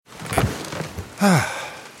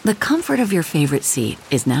The comfort of your favorite seat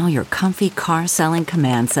is now your comfy car selling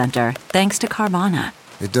command center, thanks to Carvana.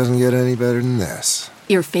 It doesn't get any better than this.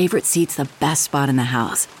 Your favorite seat's the best spot in the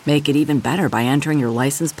house. Make it even better by entering your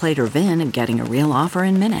license plate or VIN and getting a real offer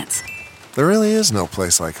in minutes. There really is no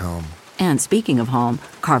place like home. And speaking of home,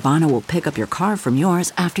 Carvana will pick up your car from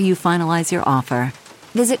yours after you finalize your offer.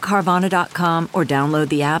 Visit Carvana.com or download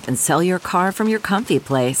the app and sell your car from your comfy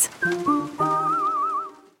place.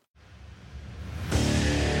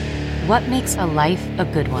 What makes a life a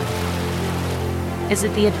good one? Is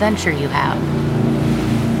it the adventure you have?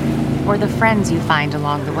 Or the friends you find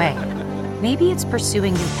along the way? Maybe it's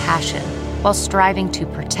pursuing your passion while striving to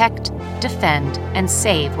protect, defend, and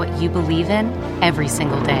save what you believe in every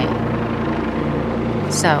single day.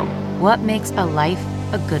 So, what makes a life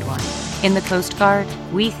a good one? In the Coast Guard,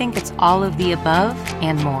 we think it's all of the above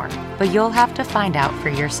and more, but you'll have to find out for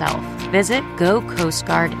yourself. Visit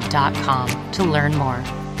gocoastguard.com to learn more.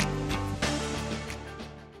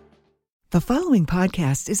 The following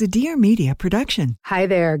podcast is a Dear Media production. Hi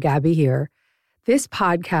there, Gabby here. This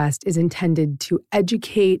podcast is intended to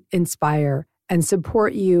educate, inspire, and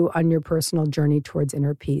support you on your personal journey towards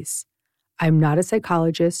inner peace. I'm not a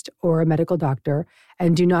psychologist or a medical doctor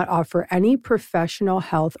and do not offer any professional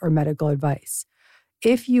health or medical advice.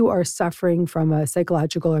 If you are suffering from a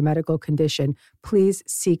psychological or medical condition, please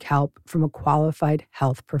seek help from a qualified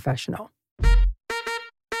health professional.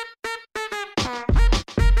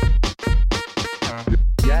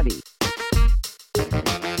 Gabby.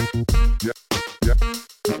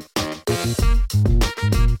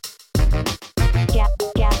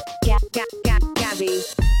 Gabby.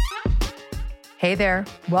 Hey there,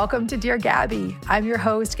 welcome to Dear Gabby. I'm your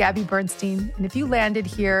host, Gabby Bernstein, and if you landed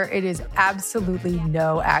here, it is absolutely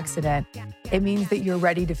no accident. It means that you're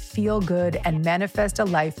ready to feel good and manifest a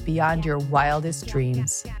life beyond your wildest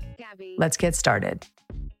dreams. Let's get started.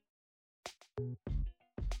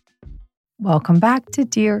 Welcome back to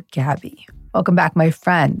Dear Gabby. Welcome back, my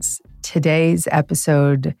friends. Today's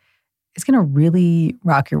episode is going to really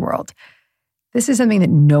rock your world. This is something that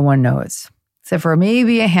no one knows, except for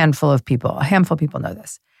maybe a handful of people. A handful of people know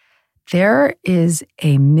this. There is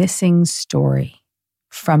a missing story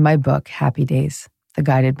from my book, Happy Days, The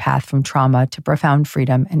Guided Path from Trauma to Profound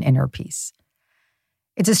Freedom and Inner Peace.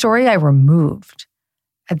 It's a story I removed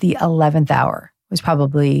at the 11th hour. It was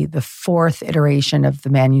probably the fourth iteration of the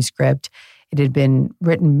manuscript. It had been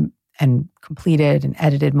written and completed and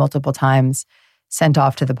edited multiple times, sent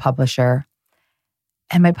off to the publisher.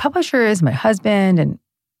 And my publisher is my husband, and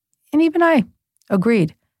even I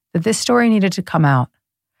agreed that this story needed to come out.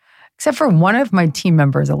 Except for one of my team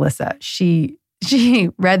members, Alyssa. She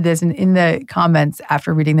read this, and in the comments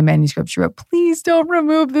after reading the manuscript, she wrote, "Please don't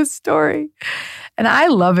remove this story." And I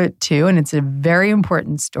love it too, and it's a very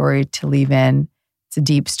important story to leave in. It's a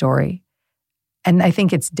deep story. And I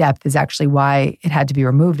think its depth is actually why it had to be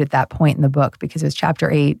removed at that point in the book, because it was chapter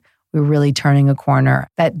 8. We were really turning a corner.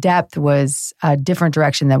 That depth was a different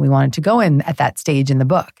direction that we wanted to go in at that stage in the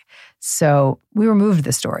book. So we removed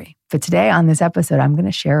the story. But today on this episode, I'm going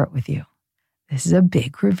to share it with you. This is a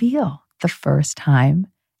big reveal. The first time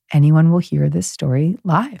anyone will hear this story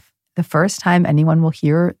live. The first time anyone will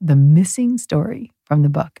hear the missing story from the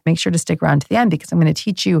book. Make sure to stick around to the end, because I'm going to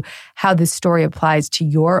teach you how this story applies to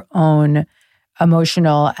your own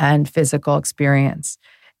emotional and physical experience,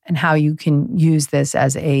 and how you can use this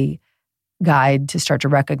as a guide to start to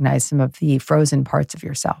recognize some of the frozen parts of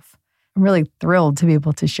yourself. I'm really thrilled to be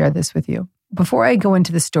able to share this with you. Before I go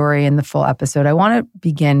into the story and the full episode, I want to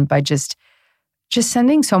begin by just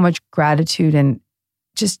sending so much gratitude and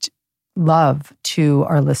just love to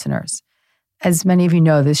our listeners. As many of you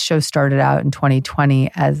know, this show started out in 2020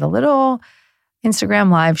 as a little Instagram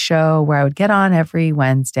live show where I would get on every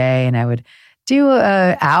Wednesday and I would do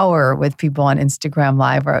an hour with people on Instagram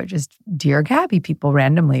Live where I would just Dear Gabby people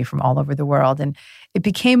randomly from all over the world. And it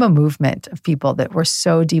became a movement of people that were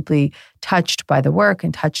so deeply touched by the work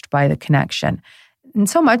and touched by the connection. And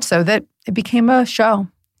so much so that it became a show.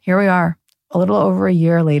 Here we are, a little over a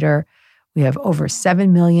year later. We have over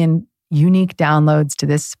 7 million unique downloads to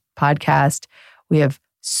this podcast. We have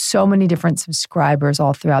so many different subscribers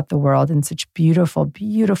all throughout the world and such beautiful,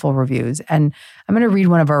 beautiful reviews. And I'm going to read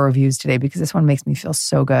one of our reviews today because this one makes me feel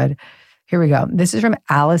so good. Here we go. This is from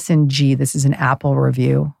Allison G. This is an Apple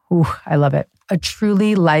review. Ooh, I love it. A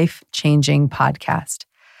truly life-changing podcast.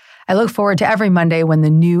 I look forward to every Monday when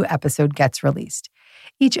the new episode gets released.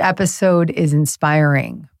 Each episode is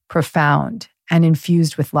inspiring, profound, and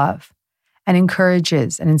infused with love, and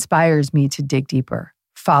encourages and inspires me to dig deeper,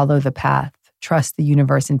 follow the path, trust the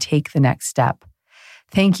universe, and take the next step.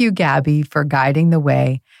 Thank you, Gabby, for guiding the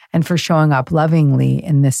way and for showing up lovingly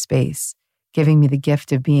in this space, giving me the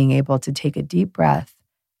gift of being able to take a deep breath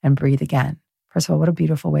and breathe again. First of all, what a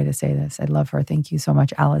beautiful way to say this. I love her. Thank you so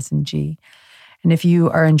much, Allison G. And if you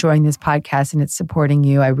are enjoying this podcast and it's supporting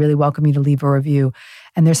you, I really welcome you to leave a review.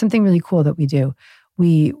 And there's something really cool that we do.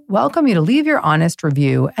 We welcome you to leave your honest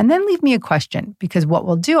review and then leave me a question, because what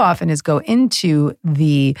we'll do often is go into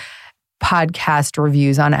the podcast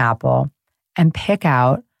reviews on Apple and pick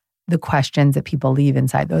out the questions that people leave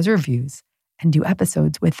inside those reviews and do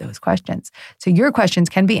episodes with those questions. So your questions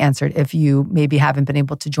can be answered. If you maybe haven't been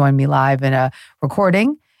able to join me live in a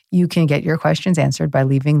recording, you can get your questions answered by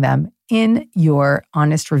leaving them in your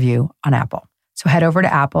honest review on Apple. So head over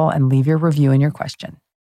to Apple and leave your review and your question.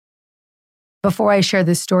 Before I share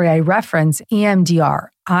this story, I reference EMDR,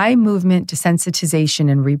 eye movement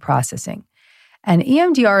desensitization and reprocessing. And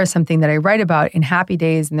EMDR is something that I write about in Happy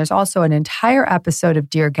Days, and there's also an entire episode of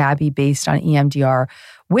Dear Gabby based on EMDR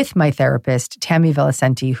with my therapist, Tammy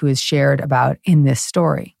Villicenti, who is shared about in this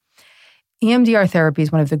story. EMDR therapy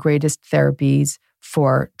is one of the greatest therapies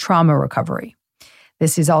for trauma recovery.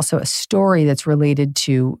 This is also a story that's related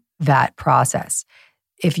to that process.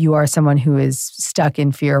 If you are someone who is stuck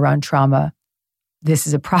in fear around trauma, this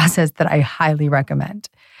is a process that I highly recommend.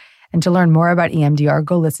 And to learn more about EMDR,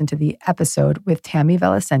 go listen to the episode with Tammy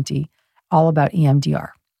Villicenti, all about EMDR.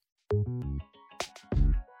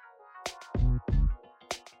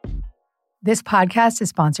 This podcast is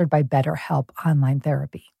sponsored by BetterHelp Online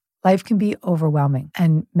Therapy. Life can be overwhelming,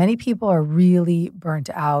 and many people are really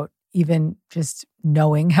burnt out, even just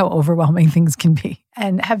knowing how overwhelming things can be.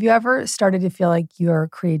 And have you ever started to feel like your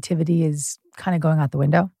creativity is kind of going out the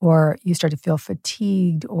window, or you start to feel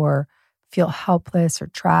fatigued or feel helpless or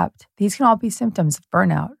trapped? These can all be symptoms of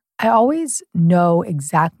burnout. I always know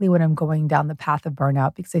exactly when I'm going down the path of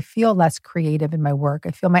burnout because I feel less creative in my work.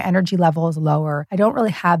 I feel my energy level is lower. I don't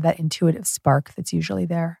really have that intuitive spark that's usually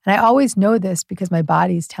there. And I always know this because my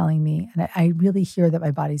body's telling me, and I really hear that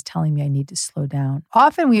my body's telling me I need to slow down.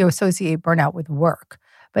 Often we associate burnout with work,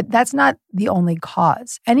 but that's not the only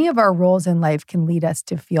cause. Any of our roles in life can lead us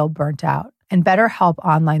to feel burnt out. And BetterHelp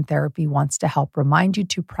Online Therapy wants to help remind you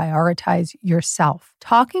to prioritize yourself.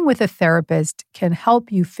 Talking with a therapist can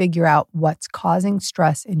help you figure out what's causing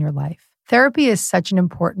stress in your life. Therapy is such an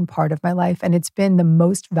important part of my life, and it's been the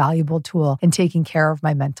most valuable tool in taking care of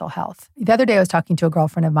my mental health. The other day, I was talking to a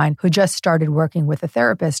girlfriend of mine who just started working with a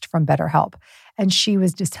therapist from BetterHelp, and she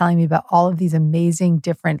was just telling me about all of these amazing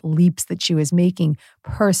different leaps that she was making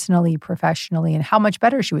personally, professionally, and how much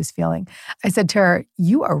better she was feeling. I said to her,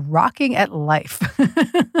 "You are rocking at life."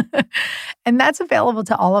 And that's available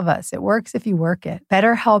to all of us. It works if you work it.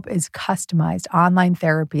 BetterHelp is customized online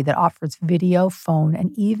therapy that offers video, phone, and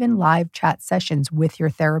even live chat sessions with your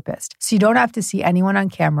therapist. So you don't have to see anyone on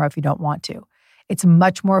camera if you don't want to. It's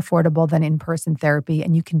much more affordable than in-person therapy,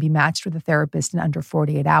 and you can be matched with a therapist in under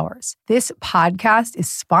 48 hours. This podcast is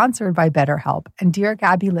sponsored by BetterHelp, and Dear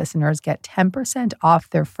Gabby listeners get 10% off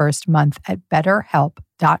their first month at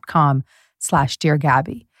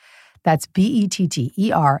betterhelp.com/DearGabby. That's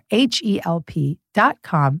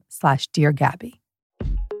BetterHelp.com/DearGabby.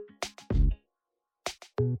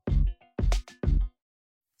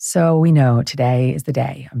 So we know today is the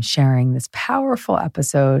day I'm sharing this powerful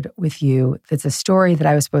episode with you. That's a story that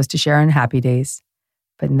I was supposed to share in Happy Days,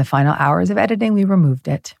 but in the final hours of editing, we removed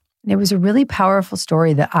it. And it was a really powerful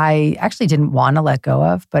story that I actually didn't want to let go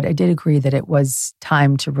of, but I did agree that it was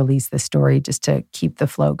time to release the story just to keep the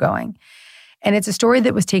flow going. And it's a story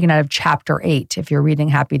that was taken out of chapter 8. If you're reading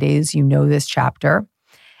Happy Days, you know this chapter.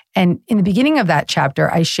 And in the beginning of that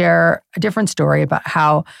chapter, I share a different story about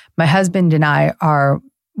how my husband and I are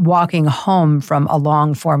walking home from a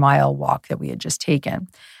long 4-mile walk that we had just taken.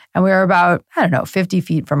 And we were about, 50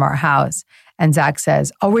 feet from our house. And Zach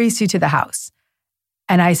says, "I'll race you to the house."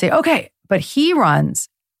 And I say, "Okay." But he runs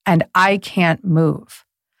and I can't move.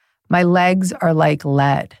 My legs are like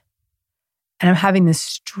lead. And I'm having this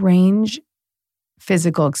strange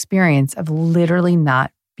physical experience of literally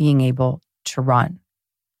not being able to run.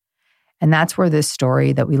 And that's where this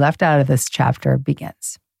story that we left out of this chapter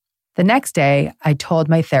begins. The next day, I told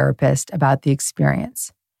my therapist about the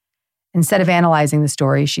experience. Instead of analyzing the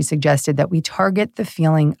story, she suggested that we target the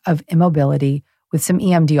feeling of immobility with some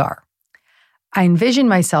EMDR. I envisioned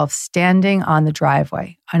myself standing on the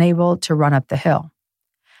driveway, unable to run up the hill.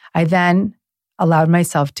 I then allowed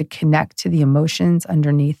myself to connect to the emotions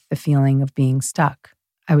underneath the feeling of being stuck.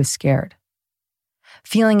 I was scared.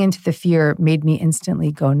 Feeling into the fear made me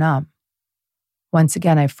instantly go numb. Once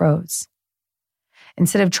again, I froze.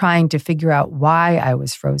 Instead of trying to figure out why I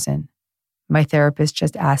was frozen, my therapist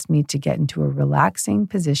just asked me to get into a relaxing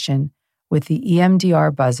position with the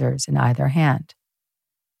EMDR buzzers in either hand.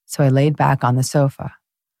 So I laid back on the sofa.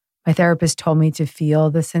 My therapist told me to feel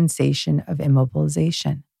the sensation of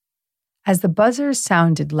immobilization. As the buzzers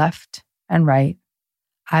sounded left and right,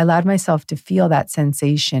 I allowed myself to feel that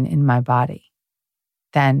sensation in my body.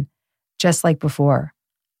 Then, just like before,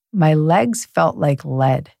 my legs felt like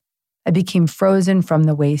lead. I became frozen from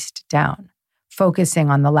the waist down, focusing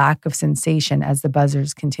on the lack of sensation as the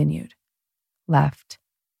buzzers continued. Left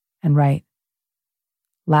and right.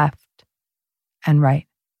 Left and right.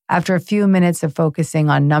 After a few minutes of focusing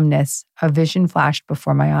on numbness, a vision flashed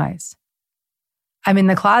before my eyes. "I'm in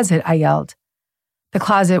the closet," I yelled. The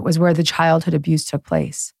closet was where the childhood abuse took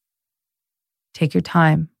place. "Take your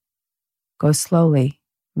time. Go slowly,"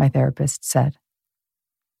 my therapist said.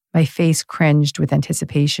 My face cringed with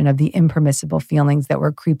anticipation of the impermissible feelings that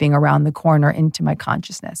were creeping around the corner into my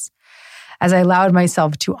consciousness. As I allowed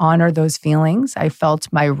myself to honor those feelings, I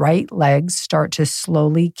felt my right legs start to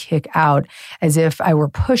slowly kick out as if I were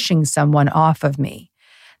pushing someone off of me.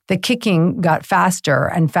 The kicking got faster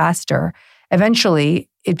and faster. Eventually,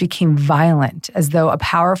 it became violent, as though a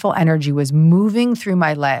powerful energy was moving through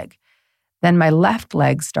my leg. Then my left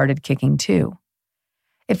leg started kicking too.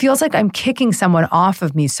 "It feels like I'm kicking someone off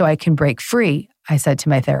of me so I can break free," I said to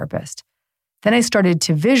my therapist. Then I started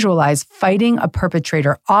to visualize fighting a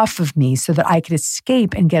perpetrator off of me so that I could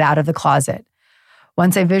escape and get out of the closet.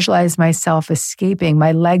 Once I visualized myself escaping,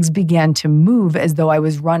 my legs began to move as though I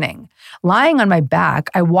was running. Lying on my back,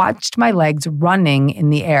 I watched my legs running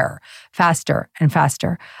in the air, faster and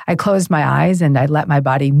faster. I closed my eyes and I let my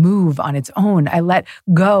body move on its own. I let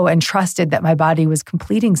go and trusted that my body was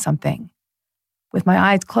completing something. With my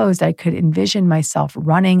eyes closed, I could envision myself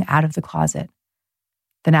running out of the closet,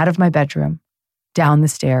 then out of my bedroom, down the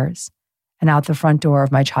stairs, and out the front door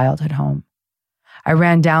of my childhood home. I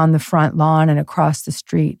ran down the front lawn and across the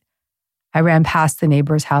street. I ran past the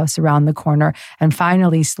neighbor's house around the corner and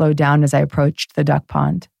finally slowed down as I approached the duck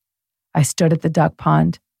pond. I stood at the duck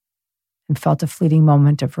pond and felt a fleeting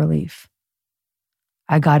moment of relief.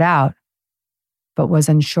 I got out, but was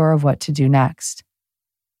unsure of what to do next.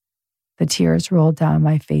 The tears rolled down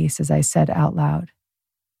my face as I said out loud,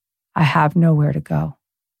 "I have nowhere to go.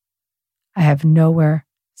 I have nowhere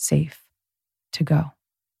safe to go."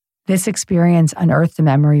 This experience unearthed the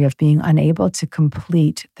memory of being unable to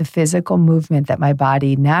complete the physical movement that my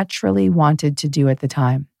body naturally wanted to do at the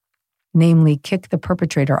time, namely kick the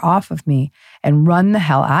perpetrator off of me and run the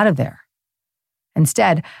hell out of there.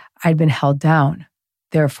 Instead, I'd been held down,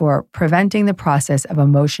 therefore preventing the process of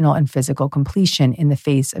emotional and physical completion in the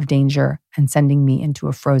face of danger and sending me into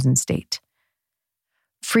a frozen state.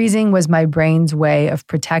 Freezing was my brain's way of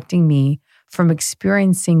protecting me from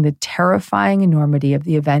experiencing the terrifying enormity of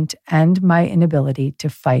the event and my inability to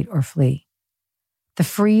fight or flee. The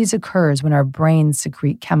freeze occurs when our brains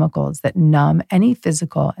secrete chemicals that numb any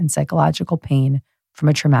physical and psychological pain from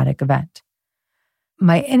a traumatic event.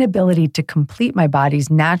 My inability to complete my body's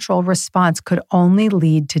natural response could only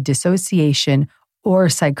lead to dissociation or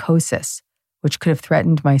psychosis, which could have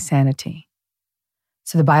threatened my sanity.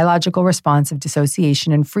 So the biological response of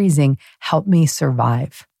dissociation and freezing helped me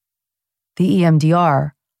survive. The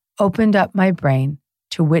EMDR opened up my brain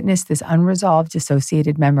to witness this unresolved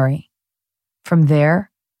dissociated memory. From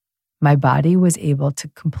there, my body was able to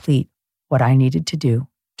complete what I needed to do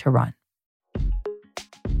to run.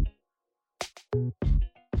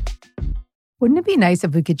 Wouldn't it be nice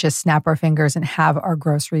if we could just snap our fingers and have our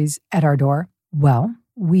groceries at our door? Well,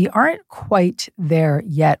 we aren't quite there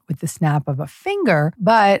yet with the snap of a finger,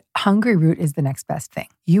 but Hungry Root is the next best thing.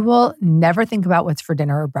 You will never think about what's for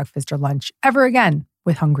dinner or breakfast or lunch ever again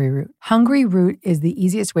with Hungry Root. Hungry Root is the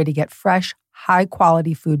easiest way to get fresh,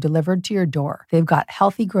 high-quality food delivered to your door. They've got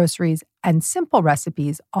healthy groceries and simple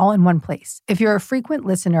recipes all in one place. If you're a frequent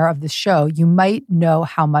listener of the show, you might know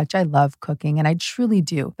how much I love cooking, and I truly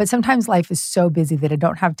do. But sometimes life is so busy that I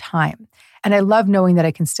don't have time. And I love knowing that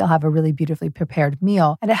I can still have a really beautifully prepared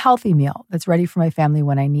meal and a healthy meal that's ready for my family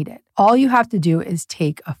when I need it. All you have to do is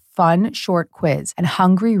take a fun, short quiz, and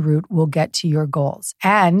Hungry Root will get to your goals.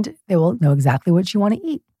 And they will know exactly what you want to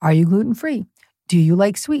eat. Are you gluten-free? Do you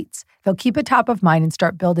like sweets? They'll keep it top of mind and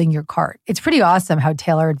start building your cart. It's pretty awesome how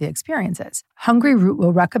tailored the experience is. Hungry Root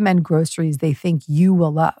will recommend groceries they think you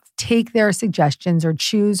will love. Take their suggestions or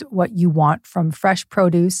choose what you want from fresh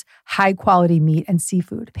produce, high-quality meat and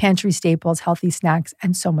seafood, pantry staples, healthy snacks,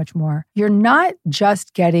 and so much more. You're not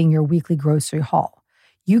just getting your weekly grocery haul.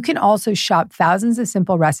 You can also shop thousands of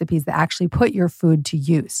simple recipes that actually put your food to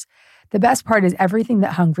use. The best part is everything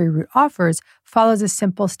that Hungry Root offers follows a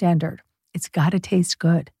simple standard. It's got to taste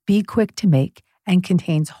good, be quick to make, and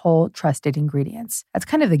contains whole, trusted ingredients. That's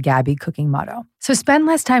kind of the Gabby cooking motto. So spend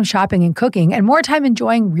less time shopping and cooking and more time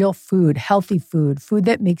enjoying real food, healthy food, food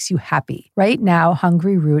that makes you happy. Right now,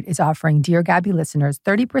 Hungry Root is offering Dear Gabby listeners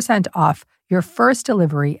 30% off your first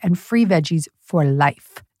delivery and free veggies for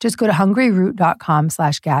life. Just go to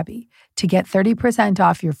hungryroot.com/Gabby to get 30%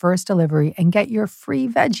 off your first delivery and get your free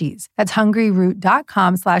veggies. That's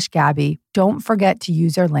hungryroot.com/Gabby. Don't forget to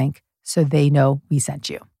use our link so they know we sent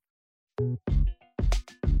you.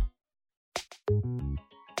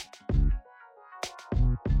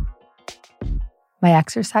 My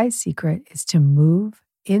exercise secret is to move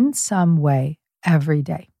in some way every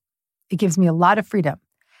day. It gives me a lot of freedom.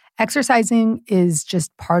 Exercising is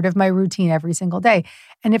just part of my routine every single day.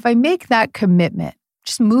 And if I make that commitment,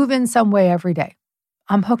 just move in some way every day,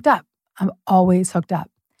 I'm hooked up. I'm always hooked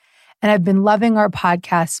up. And I've been loving our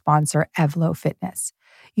podcast sponsor, Evlo Fitness.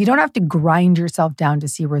 You don't have to grind yourself down to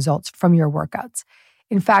see results from your workouts.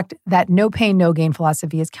 In fact, that no pain, no gain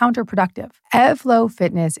philosophy is counterproductive. Evlo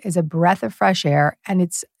Fitness is a breath of fresh air, and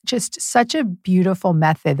it's just such a beautiful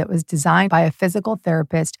method that was designed by a physical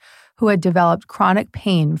therapist who had developed chronic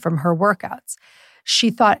pain from her workouts. She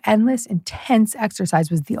thought endless, intense exercise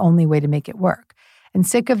was the only way to make it work. And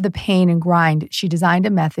sick of the pain and grind, she designed a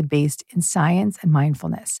method based in science and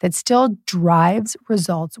mindfulness that still drives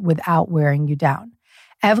results without wearing you down.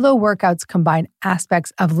 Evlo workouts combine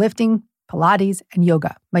aspects of lifting, Pilates, and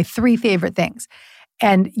yoga, my 3 favorite things.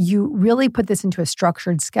 And you really put this into a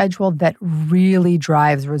structured schedule that really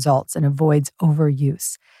drives results and avoids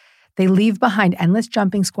overuse. They leave behind endless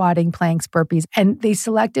jumping, squatting, planks, burpees, and they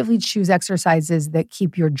selectively choose exercises that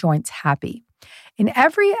keep your joints happy. In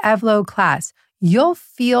every Evlo class, you'll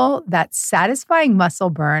feel that satisfying muscle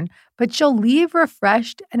burn, but you'll leave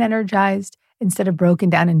refreshed and energized instead of broken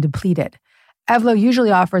down and depleted. Evlo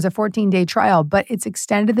usually offers a 14-day trial, but it's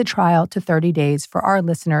extended the trial to 30 days for our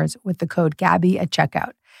listeners with the code Gabby at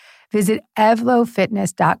checkout. Visit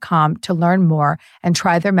evlofitness.com to learn more and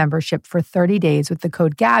try their membership for 30 days with the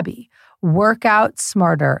code Gabby. Work out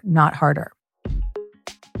smarter, not harder.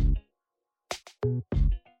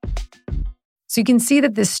 So you can see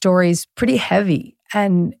that this story is pretty heavy,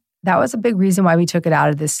 and that was a big reason why we took it out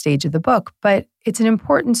of this stage of the book, but it's an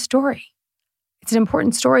important story. It's an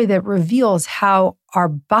important story that reveals how our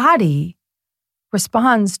body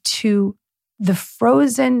responds to the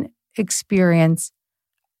frozen experience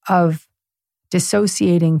of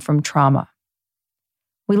dissociating from trauma.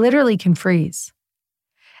 We literally can freeze.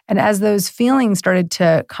 And as those feelings started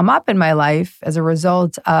to come up in my life as a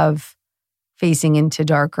result of facing into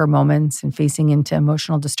darker moments and facing into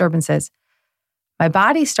emotional disturbances, my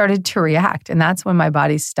body started to react. And that's when my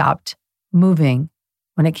body stopped moving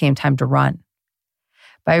when it came time to run.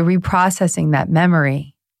 By reprocessing that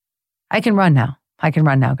memory, I can run now. I can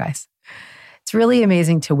run now, guys. It's really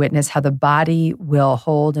amazing to witness how the body will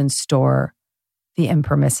hold and store the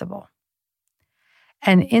impermissible.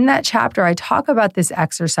 And in that chapter, I talk about this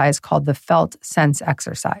exercise called the felt sense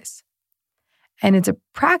exercise. And it's a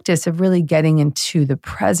practice of really getting into the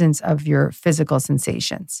presence of your physical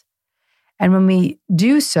sensations. And when we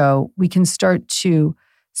do so, we can start to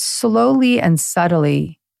slowly and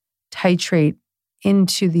subtly titrate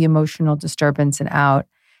into the emotional disturbance and out,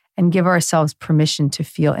 and give ourselves permission to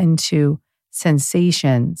feel into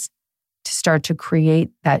sensations to start to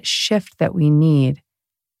create that shift that we need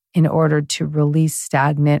in order to release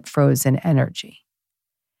stagnant, frozen energy.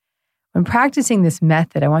 When practicing this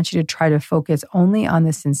method, I want you to try to focus only on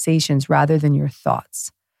the sensations rather than your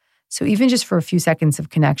thoughts. So even just for a few seconds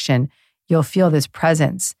of connection, you'll feel this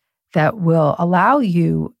presence that will allow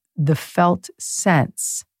you the felt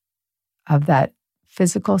sense of that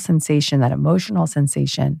physical sensation, that emotional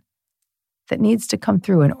sensation that needs to come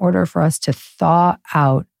through in order for us to thaw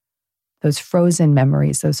out those frozen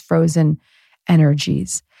memories, those frozen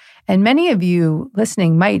energies. And many of you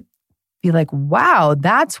listening might be like, wow,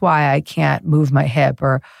 that's why I can't move my hip,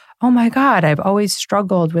 or, oh my God, I've always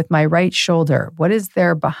struggled with my right shoulder. What is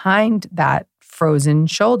there behind that frozen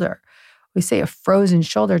shoulder? We say a frozen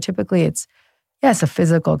shoulder, typically it's, yes, a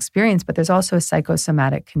physical experience, but there's also a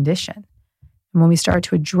psychosomatic condition. And when we start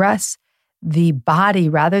to address the body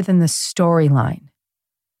rather than the storyline,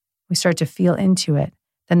 we start to feel into it,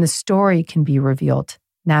 then the story can be revealed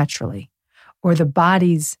naturally, or the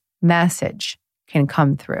body's message can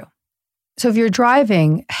come through. So if you're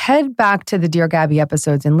driving, head back to the Dear Gabby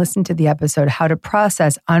episodes and listen to the episode, How to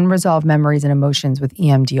Process Unresolved Memories and Emotions with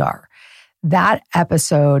EMDR. That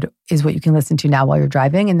episode is what you can listen to now while you're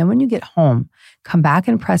driving. And then when you get home, come back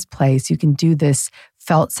and press play so you can do this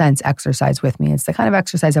felt sense exercise with me. It's the kind of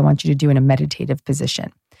exercise I want you to do in a meditative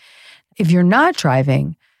position. If you're not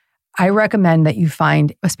driving, I recommend that you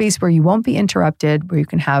find a space where you won't be interrupted, where you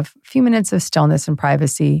can have a few minutes of stillness and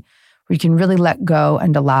privacy, where you can really let go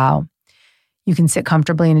and allow. You can sit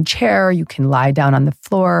comfortably in a chair, you can lie down on the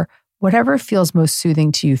floor, whatever feels most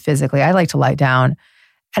soothing to you physically. I like to lie down.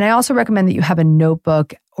 And I also recommend that you have a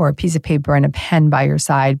notebook or a piece of paper and a pen by your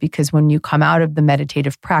side, because when you come out of the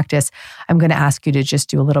meditative practice, I'm going to ask you to just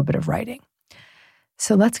do a little bit of writing.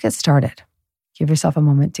 So let's get started. Give yourself a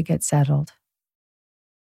moment to get settled.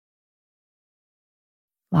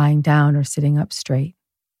 Lying down or sitting up straight.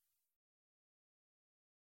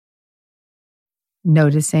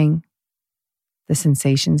 Noticing the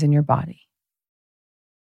sensations in your body.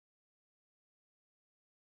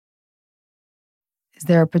 Is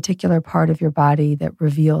there a particular part of your body that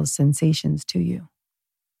reveals sensations to you?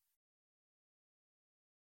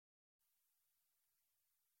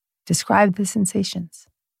 Describe the sensations.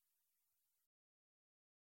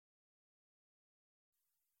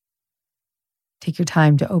 Take your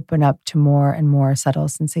time to open up to more and more subtle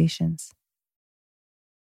sensations.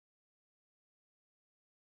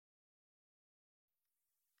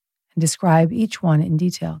 And describe each one in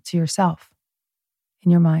detail to yourself in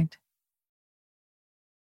your mind.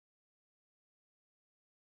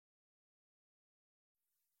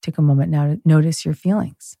 Take a moment now to notice your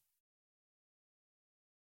feelings.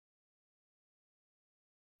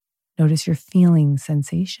 Notice your feeling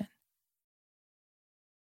sensation.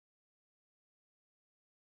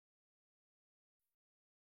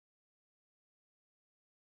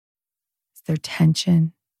 Is there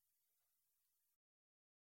tension?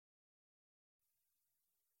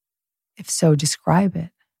 If so, describe it.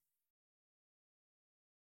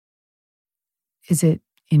 Is it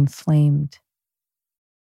inflamed?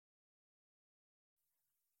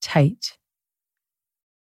 Tight?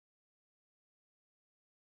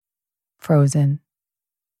 Frozen?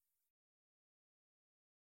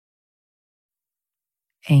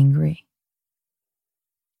 Angry?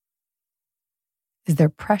 Is there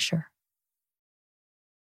pressure?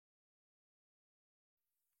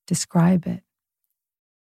 Describe it.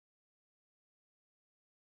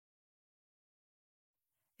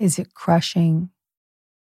 Is it crushing?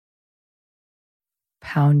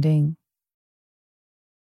 Pounding?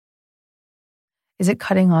 Is it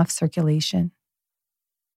cutting off circulation?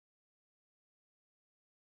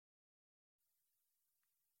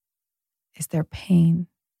 Is there pain?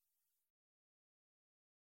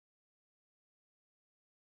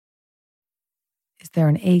 Is there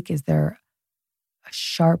an ache? Is there a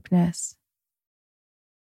sharpness?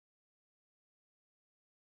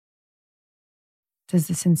 Does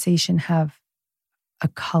the sensation have a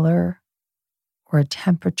color or a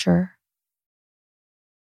temperature?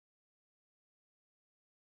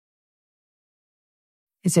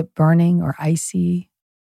 Is it burning or icy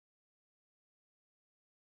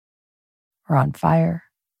or on fire?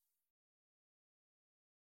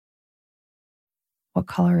 What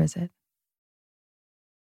color is it?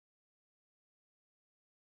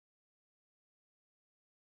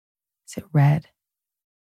 Is it red?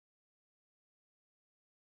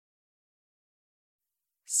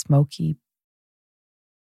 Smoky?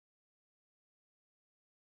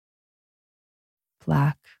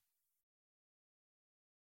 Black?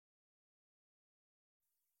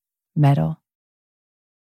 Metal?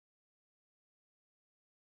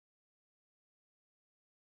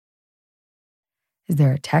 Is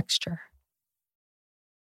there a texture?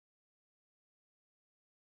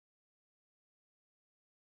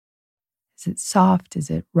 Is it soft? Is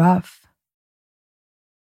it rough?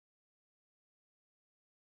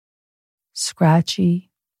 Scratchy?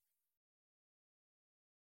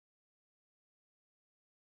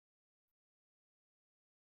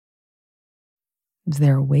 Is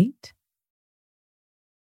there a weight?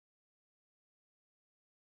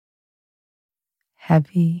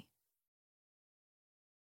 Heavy?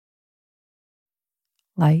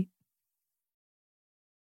 Light?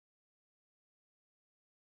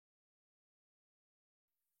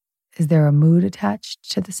 Is there a mood attached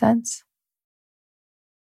to the sense?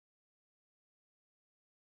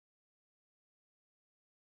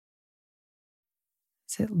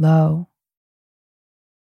 Is it low?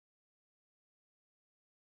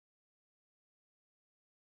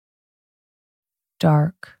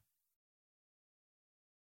 Dark?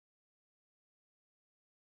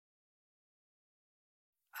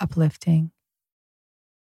 Uplifting?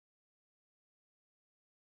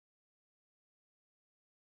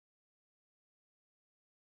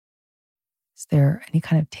 Is there any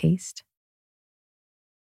kind of taste?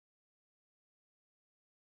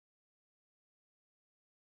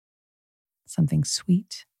 Something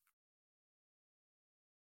sweet?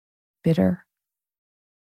 Bitter?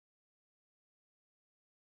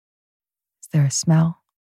 there a smell?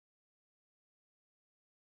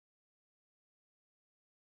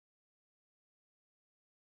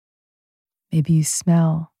 Maybe you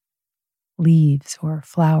smell leaves or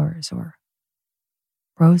flowers or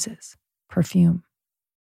roses, perfume.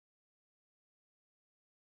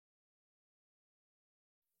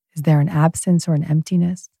 Is there an absence or an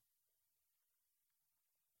emptiness?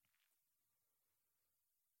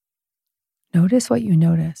 Notice what you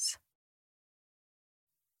notice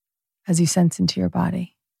as you sense into your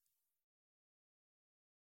body.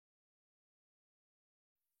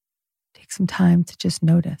 Take some time to just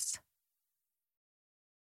notice.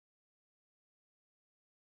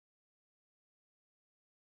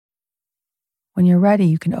 When you're ready,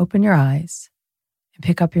 you can open your eyes and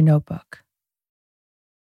pick up your notebook.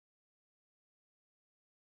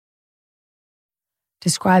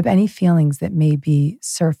 Describe any feelings that may be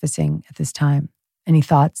surfacing at this time, any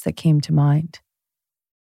thoughts that came to mind.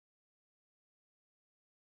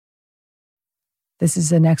 This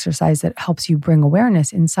is an exercise that helps you bring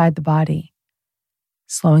awareness inside the body,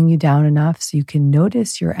 slowing you down enough so you can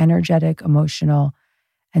notice your energetic, emotional,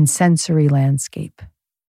 and sensory landscape.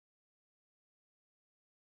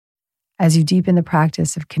 As you deepen the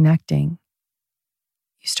practice of connecting,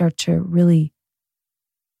 you start to really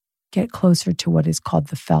get closer to what is called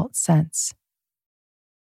the felt sense.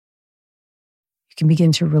 You can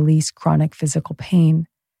begin to release chronic physical pain,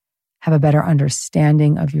 have a better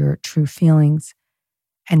understanding of your true feelings,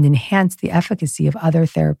 and enhance the efficacy of other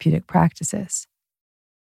therapeutic practices.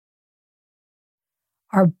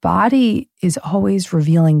 Our body is always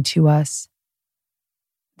revealing to us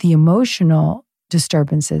the emotional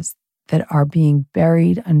disturbances that are being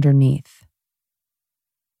buried underneath.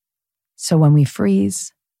 So when we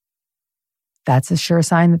freeze, that's a sure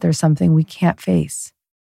sign that there's something we can't face.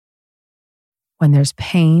 When there's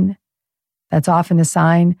pain, that's often a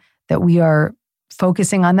sign that we are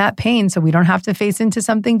focusing on that pain so we don't have to face into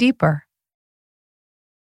something deeper.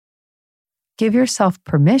 Give yourself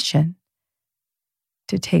permission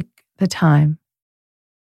to take the time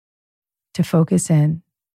to focus in,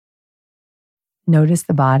 notice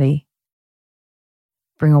the body,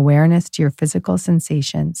 bring awareness to your physical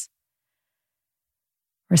sensations,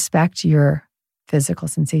 respect your physical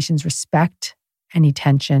sensations, respect any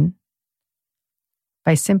tension.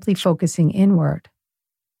 By simply focusing inward,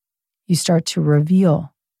 you start to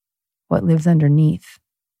reveal what lives underneath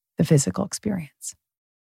the physical experience.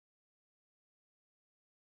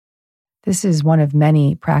 This is one of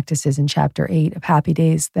many practices in Chapter 8 of Happy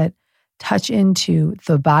Days that touch into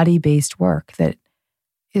the body-based work that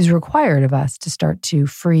is required of us to start to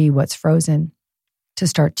free what's frozen, to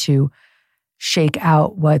start to shake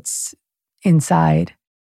out what's inside.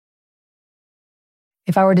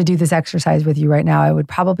 If I were to do this exercise with you right now, I would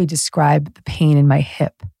probably describe the pain in my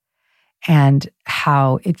hip and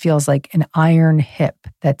how it feels like an iron hip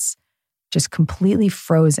that's just completely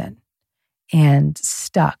frozen and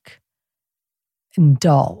stuck and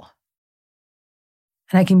dull.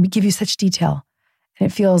 And I can give you such detail.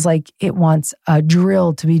 And it feels like it wants a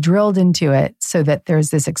drill to be drilled into it so that there's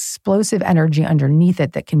this explosive energy underneath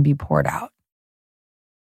it that can be poured out.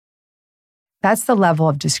 That's the level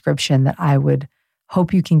of description that I would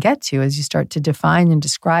hope you can get to as you start to define and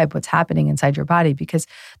describe what's happening inside your body, because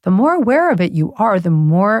the more aware of it you are, the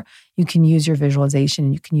more you can use your visualization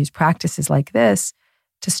and you can use practices like this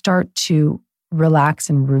to start to relax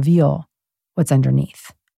and reveal what's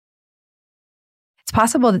underneath. It's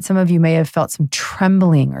possible that some of you may have felt some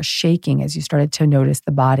trembling or shaking as you started to notice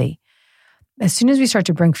the body. As soon as we start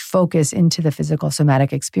to bring focus into the physical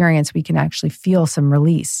somatic experience, we can actually feel some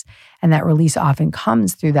release. And that release often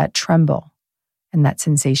comes through that tremble and that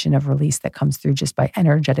sensation of release that comes through just by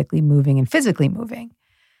energetically moving and physically moving.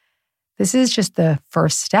 This is just the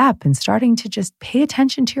first step in starting to just pay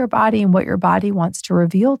attention to your body and what your body wants to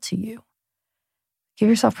reveal to you. Give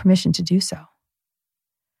yourself permission to do so.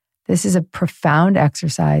 This is a profound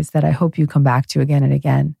exercise that I hope you come back to again and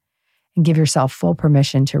again and give yourself full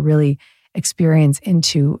permission to really experience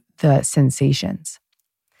into the sensations.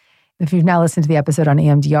 If you've now listened to the episode on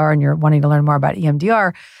EMDR and you're wanting to learn more about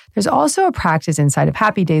EMDR, there's also a practice inside of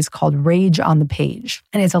Happy Days called Rage on the Page.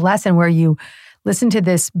 And it's a lesson where you listen to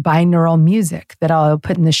this binaural music that I'll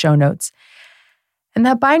put in the show notes. And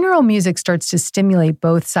that binaural music starts to stimulate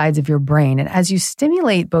both sides of your brain. And as you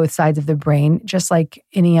stimulate both sides of the brain, just like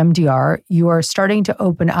in EMDR, you are starting to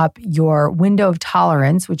open up your window of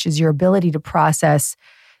tolerance, which is your ability to process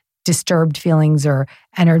disturbed feelings or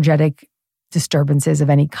energetic disturbances of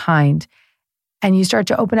any kind. And you start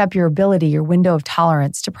to open up your ability, your window of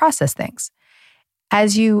tolerance to process things.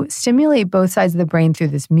 As you stimulate both sides of the brain through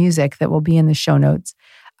this music that will be in the show notes,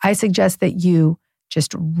 I suggest that you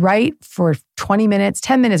just write for 20 minutes,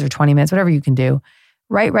 10 minutes or 20 minutes, whatever you can do.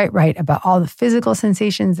 Write about all the physical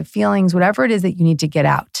sensations, the feelings, whatever it is that you need to get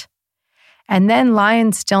out. And then lie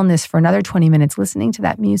in stillness for another 20 minutes listening to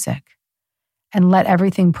that music and let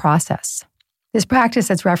everything process. This practice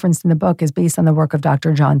that's referenced in the book is based on the work of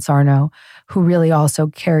Dr. John Sarno, who really also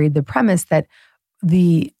carried the premise that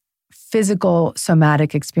the physical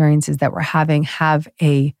somatic experiences that we're having have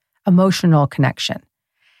a emotional connection.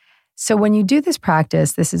 So when you do this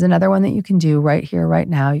practice, this is another one that you can do right here, right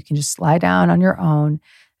now. You can just lie down on your own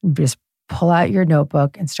and just pull out your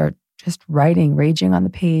notebook and start just writing, raging on the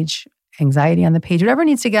page, anxiety on the page, whatever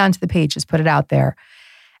needs to get onto the page, just put it out there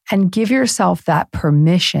and give yourself that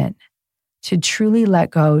permission to truly let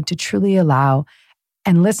go, to truly allow,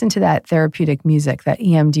 and listen to that therapeutic music, that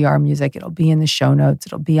EMDR music. It'll be in the show notes.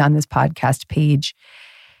 It'll be on this podcast page.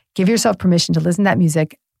 Give yourself permission to listen to that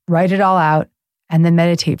music, write it all out, and then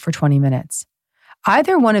meditate for 20 minutes.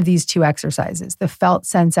 Either one of these two exercises, the felt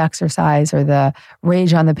sense exercise or the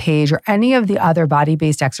rage on the page or any of the other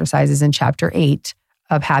body-based exercises in Chapter 8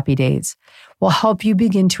 of Happy Days, will help you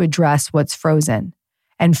begin to address what's frozen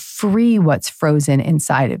and free what's frozen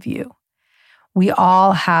inside of you. We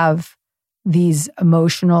all have these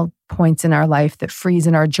emotional points in our life that freeze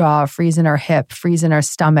in our jaw, freeze in our hip, freeze in our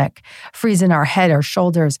stomach, freeze in our head, our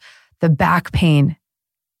shoulders, the back pain.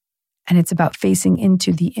 And it's about facing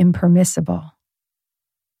into the impermissible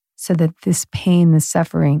so that this pain, this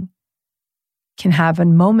suffering can have a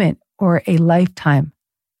moment or a lifetime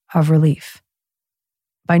of relief.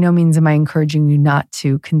 By no means am I encouraging you not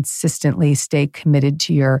to consistently stay committed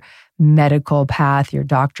to your medical path, your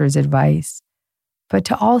doctor's advice, but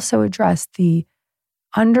to also address the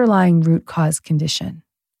underlying root cause condition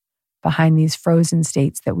behind these frozen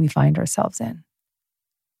states that we find ourselves in.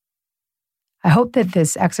 I hope that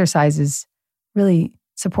this exercise is really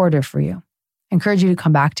supportive for you. I encourage you to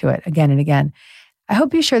come back to it again and again. I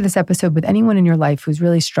hope you share this episode with anyone in your life who's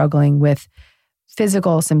really struggling with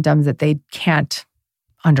physical symptoms that they can't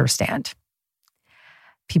understand.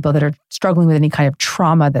 People that are struggling with any kind of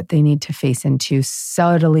trauma that they need to face into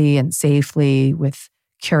subtly and safely with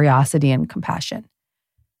curiosity and compassion.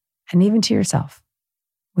 And even to yourself.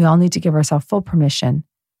 We all need to give ourselves full permission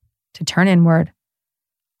to turn inward,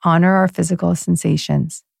 honor our physical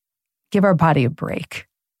sensations, give our body a break,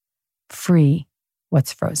 free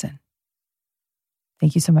what's frozen.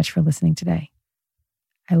 Thank you so much for listening today.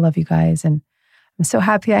 I love you guys, and I'm so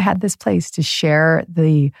happy I had this place to share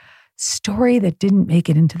the story that didn't make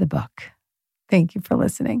it into the book. Thank you for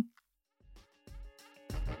listening.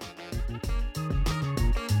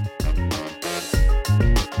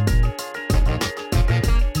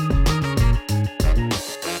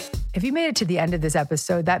 If you made it to the end of this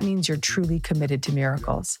episode, that means you're truly committed to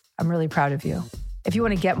miracles. I'm really proud of you. If you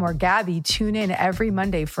want to get more Gabby, tune in every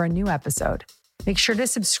Monday for a new episode. Make sure to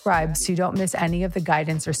subscribe so you don't miss any of the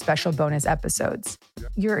guidance or special bonus episodes.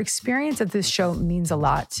 Your experience of this show means a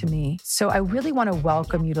lot to me, so I really want to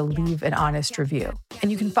welcome you to leave an honest review.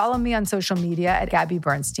 And you can follow me on social media at Gabby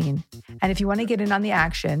Bernstein. And if you want to get in on the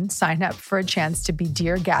action, sign up for a chance to be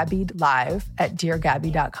Dear Gabby live at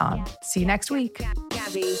deargabby.com. See you next week.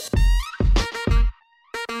 Gabby.